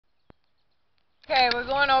Okay, we're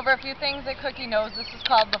going over a few things that Cookie knows. This is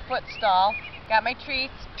called the foot stall. Got my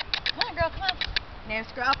treats. Come on, girl, come on.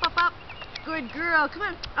 Nice girl, up, up, up. Good girl, come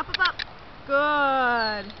on, up, up, up.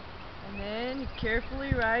 Good. And then you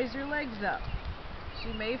carefully rise your legs up.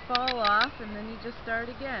 She may fall off, and then you just start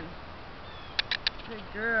again. Good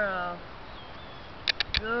girl.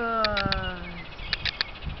 Good.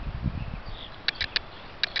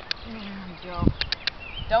 There we go.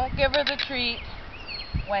 Don't give her the treat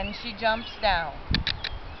when she jumps down.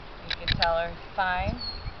 You can tell her, fine.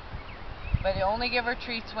 But you only give her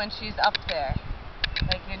treats when she's up there.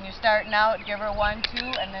 Like when you're starting out, give her 1, 2,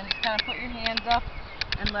 and then just kind of put your hands up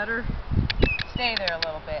and let her stay there a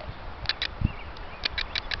little bit.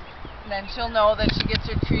 And then she'll know that she gets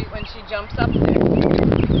her treat when she jumps up there.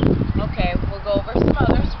 Okay, we'll go over some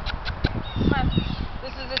others. Come on.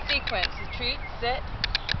 This is a sequence. The treat, sit.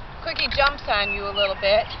 Cookie jumps on you a little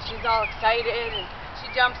bit. She's all excited and she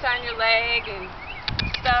jumps on your leg and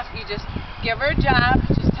stuff. You just give her a job.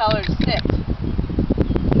 Just tell her to sit.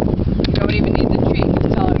 You don't even need the treat.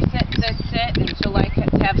 Just tell her sit, sit, sit, and she'll like to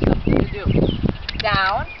have something to do.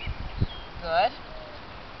 Down. Good.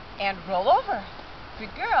 And roll over.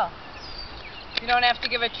 Good girl. You don't have to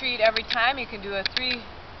give a treat every time. You can do the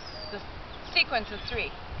sequence of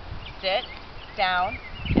 3. Sit, down,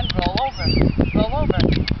 and roll over. Roll over.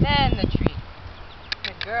 Then the treat.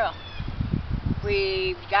 Good girl.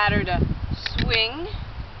 We got her to swing.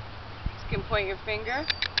 You can point your finger.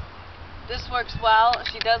 This works well.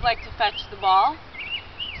 She does like to fetch the ball.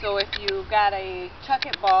 So if you got a chuck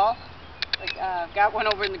it ball, like got one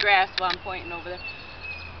over in the grass while I'm pointing over there,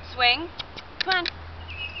 swing. Come on.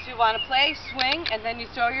 If you want to play, swing, and then you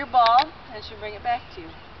throw your ball, and she'll bring it back to you.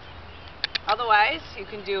 Otherwise, you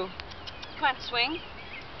can do, come on, swing.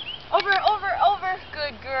 Over, over, over.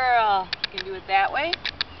 Good girl. You can do it that way.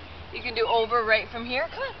 You can do over right from here.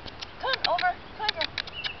 Come on. Come on, over. Come on, girl.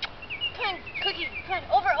 Come on, Cookie. Come on,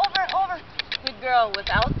 over, over, over. Good girl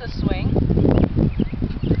without the swing.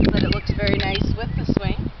 But it looks very nice with the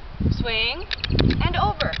swing. Swing and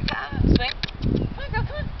over.